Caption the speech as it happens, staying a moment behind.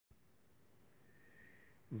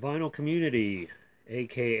Vinyl Community,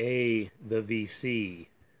 aka the VC.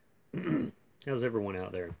 How's everyone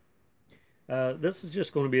out there? This is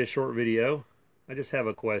just going to be a short video. I just have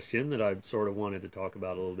a question that I sort of wanted to talk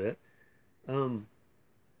about a little bit. Um,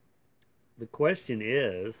 the question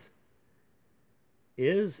is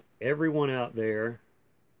everyone out there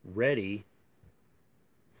ready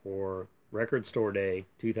for Record Store Day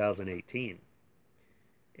 2018?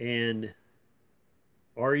 And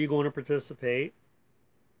are you going to participate?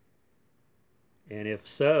 And if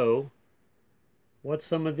so, what's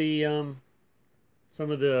some of the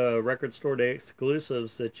Record Store Day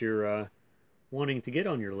exclusives that you're wanting to get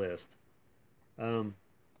on your list? Um,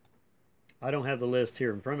 I don't have the list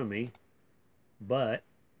here in front of me, but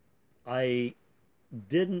I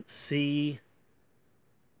didn't see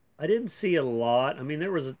I didn't see a lot. I mean,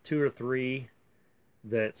 there was two or three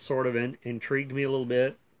that sort of intrigued me a little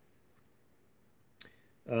bit.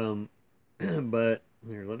 Um, but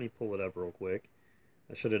here, let me pull it up real quick.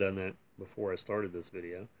 I should have done that before I started this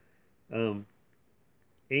video. Um,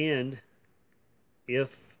 and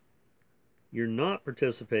if you're not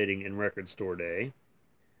participating in Record Store Day,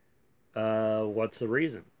 what's the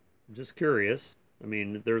reason? I'm just curious. I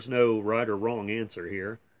mean, there's no right or wrong answer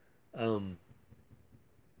here. Um,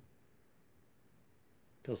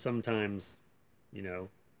 because sometimes, you know,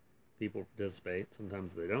 people participate,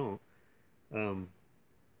 sometimes they don't, um,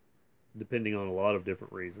 depending on a lot of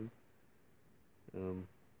different reasons. Let me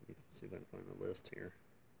see if I can find the list here.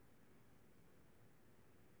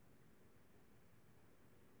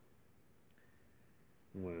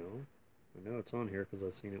 Well, I know it's on here because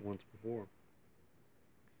I've seen it once before.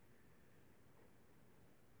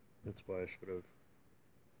 That's why I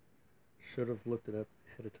should have looked it up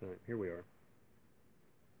ahead of time. Here we are.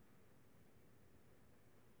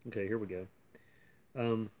 Okay, here we go.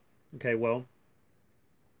 Um, okay, well,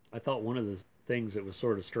 I thought one of the things that was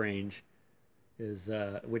sort of strange is,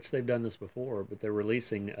 which they've done this before, but they're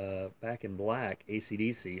releasing Back in Black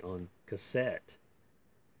AC/DC on cassette,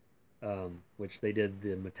 which they did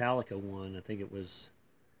the Metallica one. I think it was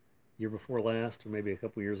year before last, or maybe a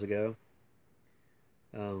couple years ago.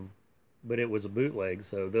 Um, but it was a bootleg,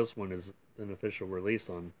 so this one is an official release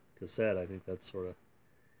on cassette. I think that's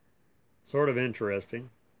sort of interesting.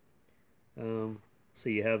 So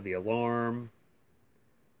you have the Alarm,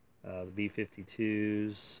 the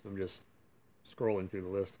B-52s. I'm just scrolling through the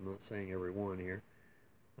list. I'm not saying every one here.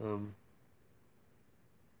 Um,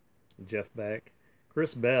 Jeff Beck,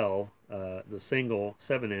 Chris Bell, the single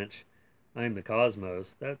 7-inch "I'm the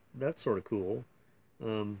Cosmos." That's sort of cool.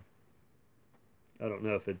 Um, I don't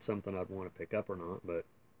know if it's something I'd want to pick up or not, but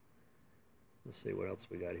let's see what else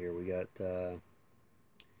we got here. We got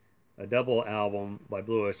a double album by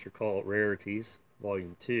Blue Oyster Cult, Rarities,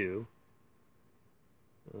 Volume 2.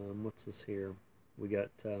 What's this here? We got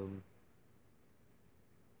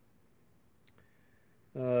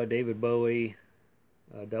David Bowie,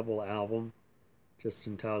 double album, just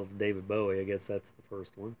entitled David Bowie. I guess that's the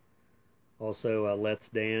first one. Also, Let's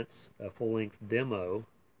Dance, a full-length demo,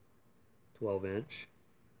 12-inch.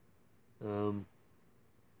 Um,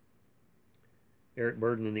 Eric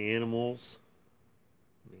Burdon and the Animals.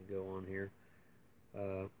 Let me go on here.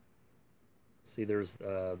 Uh, see, there's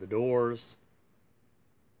The Doors,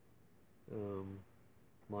 um,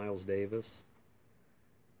 Miles Davis.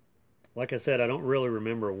 Like I said, I don't really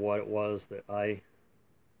remember what it was that I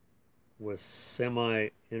was semi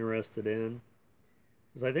interested in,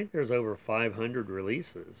 because I think there's over 500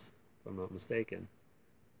 releases, if I'm not mistaken.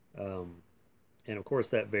 Um, and of course,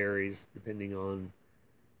 that varies depending on,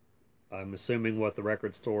 I'm assuming, what the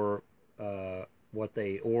record store, what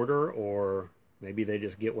they order, or maybe they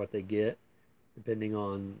just get what they get, depending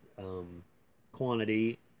on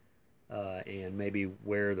quantity, and maybe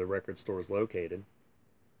where the record store is located.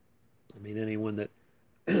 I mean, anyone that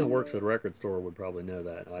works at a record store would probably know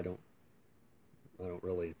that. I don't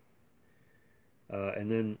really.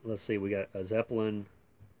 And then let's see, we got a Zeppelin.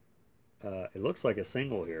 It looks like a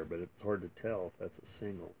single here, but it's hard to tell if that's a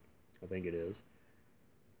single. I think it is.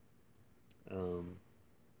 Um,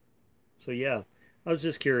 so yeah, I was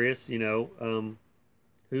just curious,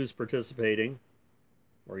 who's participating,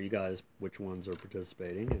 or you guys, which ones are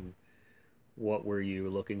participating, and what were you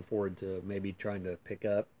looking forward to maybe trying to pick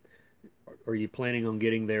up? Are you planning on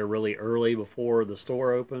getting there really early before the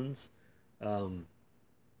store opens, um,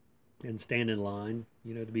 and stand in line,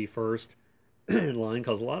 to be first in line?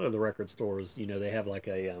 Because a lot of the record stores, they have like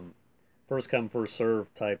a first come first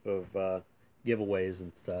serve type of giveaways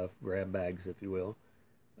and stuff, grab bags, if you will.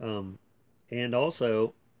 Um, and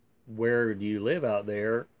also, where do you live out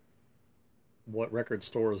there? What record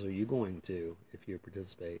stores are you going to if you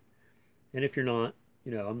participate? And if you're not,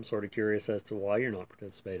 you know, I'm sort of curious as to why you're not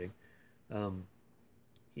participating. Um,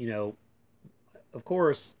 you know, of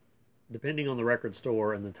course, depending on the record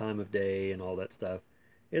store and the time of day and all that stuff,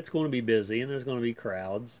 it's going to be busy and there's going to be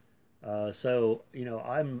crowds. So you know,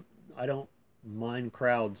 I don't mind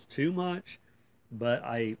crowds too much, but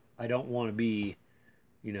I don't want to be,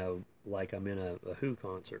 you know, like I'm in a Who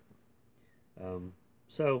concert. Um,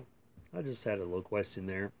 so I just had a little question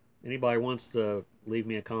there. Anybody wants to leave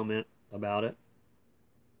me a comment about it?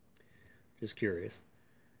 Just curious.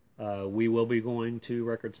 We will be going to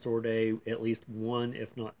Record Store Day, at least one,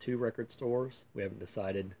 if not two record stores. We haven't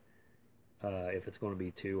decided if it's going to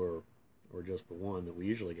be two or just the one that we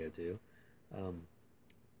usually go to. Um,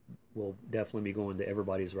 we'll definitely be going to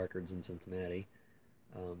Everybody's Records in Cincinnati,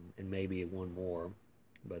 and maybe one more,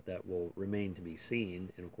 but that will remain to be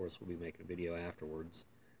seen. And of course, we'll be making a video afterwards.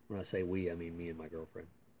 When I say we, I mean me and my girlfriend,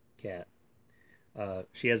 Kat.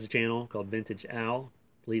 She has a channel called Vintage Owl.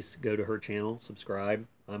 Please go to her channel, subscribe.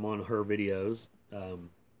 I'm on her videos,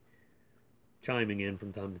 chiming in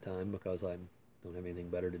from time to time because I don't have anything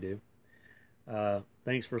better to do.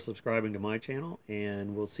 Thanks for subscribing to my channel,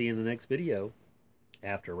 and we'll see you in the next video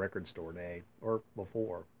after Record Store Day, or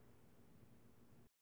before.